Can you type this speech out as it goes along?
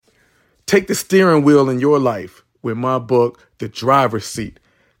Take the steering wheel in your life with my book, The Driver's Seat.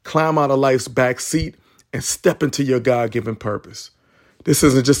 Climb out of life's back seat and step into your God-given purpose. This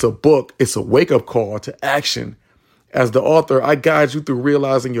isn't just a book, it's a wake-up call to action. As the author, I guide you through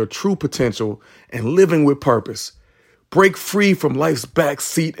realizing your true potential and living with purpose. Break free from life's back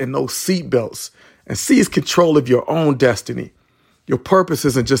seat and those seat belts and seize control of your own destiny. Your purpose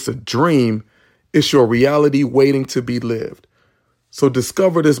isn't just a dream, it's your reality waiting to be lived. So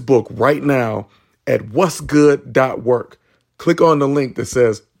discover this book right now at what'sgood.work. Click on the link that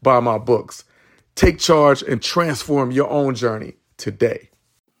says buy my books. Take charge and transform your own journey today.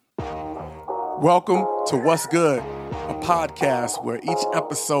 Welcome to What's Good, a podcast where each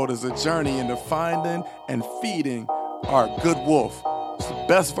episode is a journey into finding and feeding our good wolf. It's the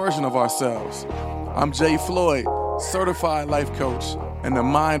best version of ourselves. I'm Jay Floyd, certified life coach and the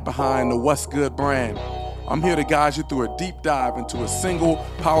mind behind the What's Good brand. I'm here to guide you through a deep dive into a single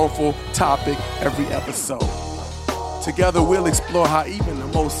powerful topic every episode. Together, we'll explore how even the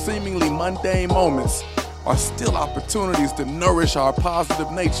most seemingly mundane moments are still opportunities to nourish our positive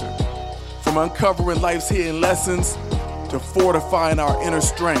nature. From uncovering life's hidden lessons to fortifying our inner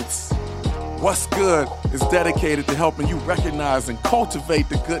strengths. What's Good is dedicated to helping you recognize and cultivate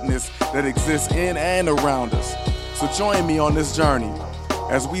the goodness that exists in and around us. So join me on this journey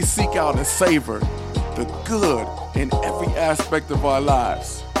as we seek out and savor the good in every aspect of our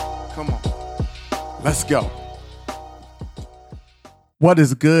lives. Come on, let's go. What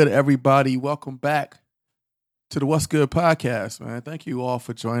is good, everybody? Welcome back to the What's Good podcast, man. Thank you all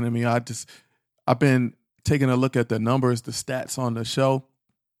for joining me. I've been taking a look at the numbers, the stats on the show,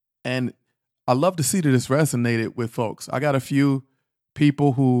 and I love to see that it's resonated with folks. I got a few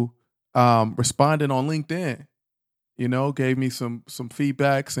people who responded on LinkedIn, gave me some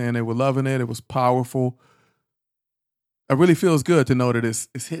feedback saying they were loving it. It was powerful. It really feels good to know that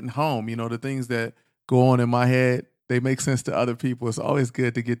it's hitting home. The things that go on in my head, they make sense to other people. It's always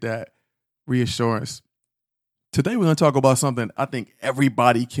good to get that reassurance. Today, we're going to talk about something I think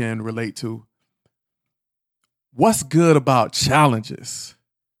everybody can relate to. What's good about challenges?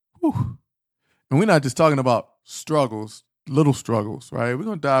 Whew. And we're not just talking about struggles, little struggles, right? We're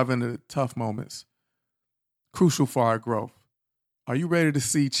going to dive into the tough moments, crucial for our growth. Are you ready to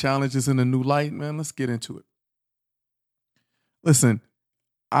see challenges in a new light, man? Let's get into it. Listen,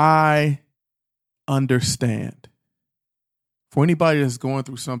 I understand. For anybody that's going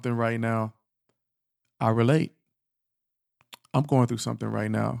through something right now, I relate. I'm going through something right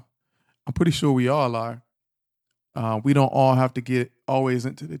now. I'm pretty sure we all are. We don't all have to get always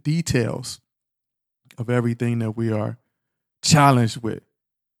into the details of everything that we are challenged with,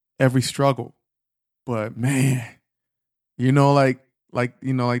 every struggle. But man,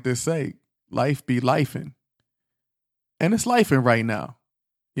 like they say, life be lifing. And it's lifing right now.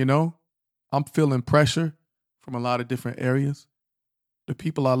 I'm feeling pressure from a lot of different areas. The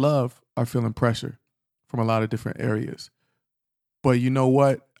people I love are feeling pressure from a lot of different areas. But you know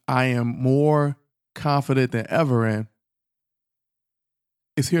what? I am more confident than ever in.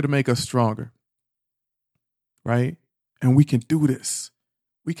 It's here to make us stronger. Right? And we can do this.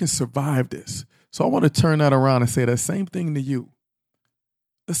 We can survive this. So I want to turn that around and say that same thing to you.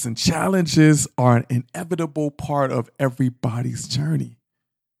 Listen, challenges are an inevitable part of everybody's journey.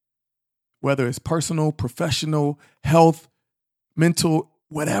 Whether it's personal, professional, health, mental,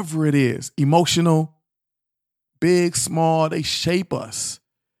 whatever it is, emotional, big, small, they shape us.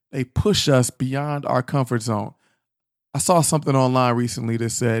 They push us beyond our comfort zone. I saw something online recently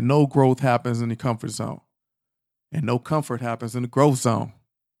that said no growth happens in the comfort zone and no comfort happens in the growth zone.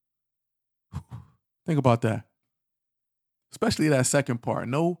 Think about that. Especially that second part.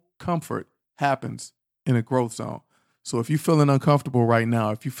 No comfort happens in a growth zone. So if you're feeling uncomfortable right now,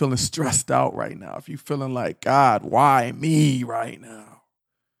 if you're feeling stressed out right now, if you're feeling like, God, why me right now?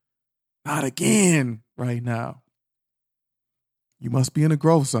 Not again right now. You must be in a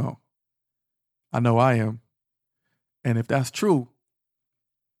growth zone. I know I am. And if that's true,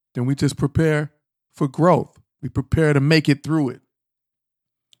 then we just prepare for growth. We prepare to make it through it.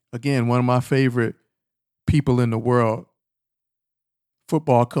 Again, one of my favorite people in the world,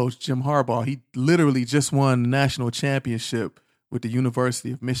 football coach Jim Harbaugh, he literally just won the national championship with the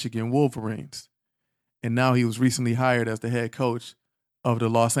University of Michigan Wolverines. And now he was recently hired as the head coach of the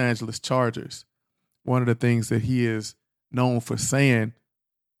Los Angeles Chargers. One of the things that he is known for saying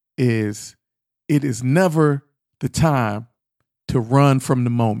is, it is never the time to run from the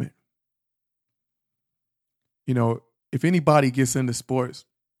moment. If anybody gets into sports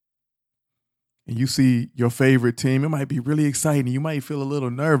and you see your favorite team, it might be really exciting. You might feel a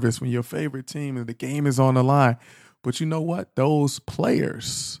little nervous when your favorite team and the game is on the line. But you know what? Those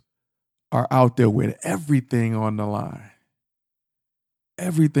players are out there with everything on the line.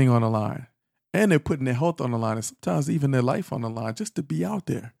 Everything on the line. And they're putting their health on the line and sometimes even their life on the line just to be out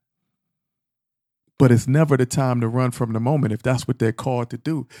there. But it's never the time to run from the moment if that's what they're called to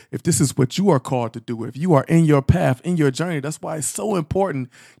do. If this is what you are called to do, if you are in your path, in your journey, that's why it's so important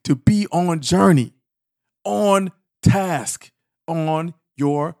to be on journey, on task, on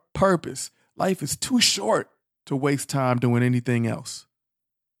your purpose. Life is too short to waste time doing anything else.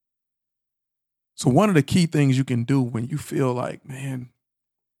 So one of the key things you can do when you feel like, man,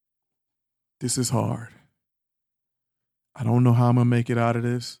 this is hard. I don't know how I'm going to make it out of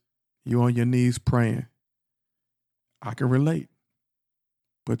this. You on your knees praying. I can relate.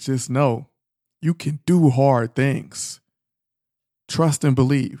 But just know you can do hard things. Trust and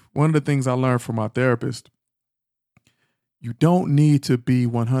believe. One of the things I learned from my therapist, you don't need to be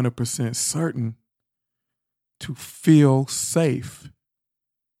 100% certain to feel safe.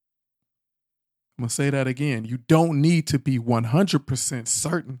 I'm going to say that again. You don't need to be 100%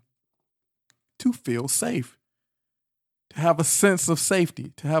 certain to feel safe. To have a sense of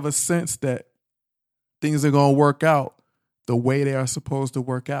safety, to have a sense that things are going to work out the way they are supposed to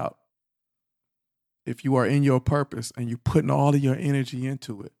work out. If you are in your purpose and you're putting all of your energy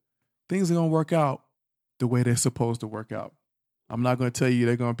into it, things are going to work out the way they're supposed to work out. I'm not going to tell you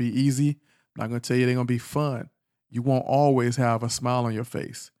they're going to be easy. I'm not going to tell you they're going to be fun. You won't always have a smile on your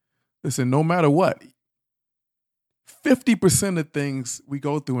face. Listen, no matter what, 50% of things we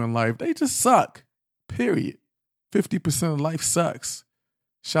go through in life, they just suck, period. 50% of life sucks.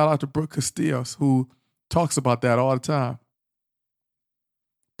 Shout out to Brooke Castillos, who talks about that all the time.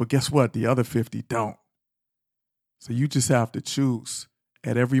 But guess what? The other 50 don't. So you just have to choose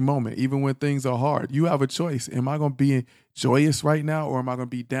at every moment, even when things are hard. You have a choice. Am I going to be joyous right now or am I going to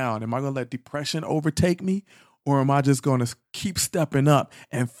be down? Am I going to let depression overtake me or am I just going to keep stepping up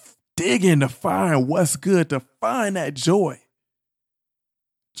and dig in to find what's good, to find that joy?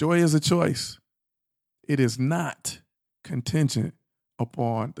 Joy is a choice. It is not contingent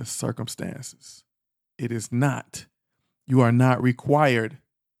upon the circumstances. It is not. You are not required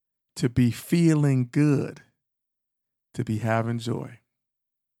to be feeling good, to be having joy.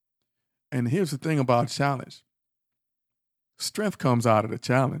 And here's the thing about challenge. Strength comes out of the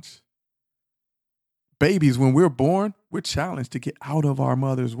challenge. Babies, when we're born, we're challenged to get out of our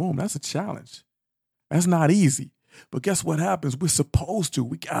mother's womb. That's a challenge. That's not easy. But guess what happens? We're supposed to.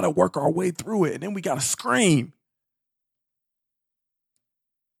 We got to work our way through it, and then we got to scream.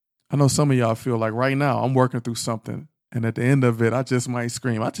 I know some of y'all feel like right now I'm working through something, and at the end of it, I just might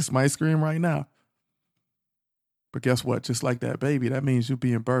scream. I just might scream right now. But guess what? Just like that baby, that means you're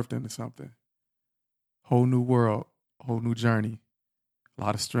being birthed into something. Whole new world, whole new journey, a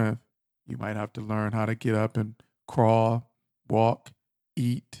lot of strength. You might have to learn how to get up and crawl, walk,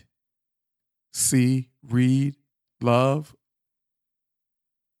 eat, see, read, love,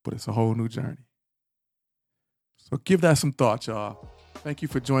 but it's a whole new journey. So give that some thought, y'all. Thank you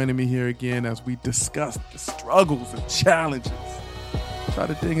for joining me here again as we discuss the struggles and challenges. Try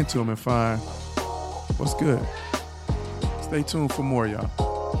to dig into them and find what's good. Stay tuned for more, y'all.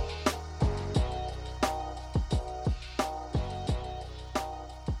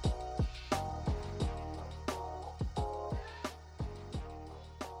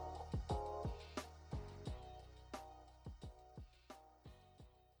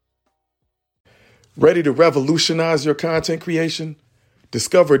 Ready to revolutionize your content creation?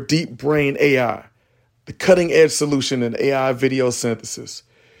 Discover Deep Brain AI, the cutting-edge solution in AI video synthesis.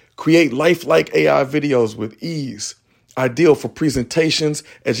 Create lifelike AI videos with ease, ideal for presentations,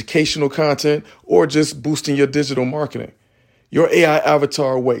 educational content, or just boosting your digital marketing. Your AI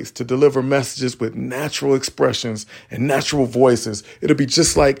avatar waits to deliver messages with natural expressions and natural voices. It'll be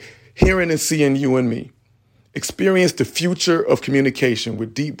just like hearing and seeing you and me. Experience the future of communication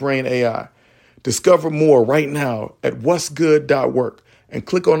with Deep Brain AI. Discover more right now at what'sgood.work and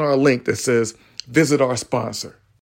click on our link that says visit our sponsor.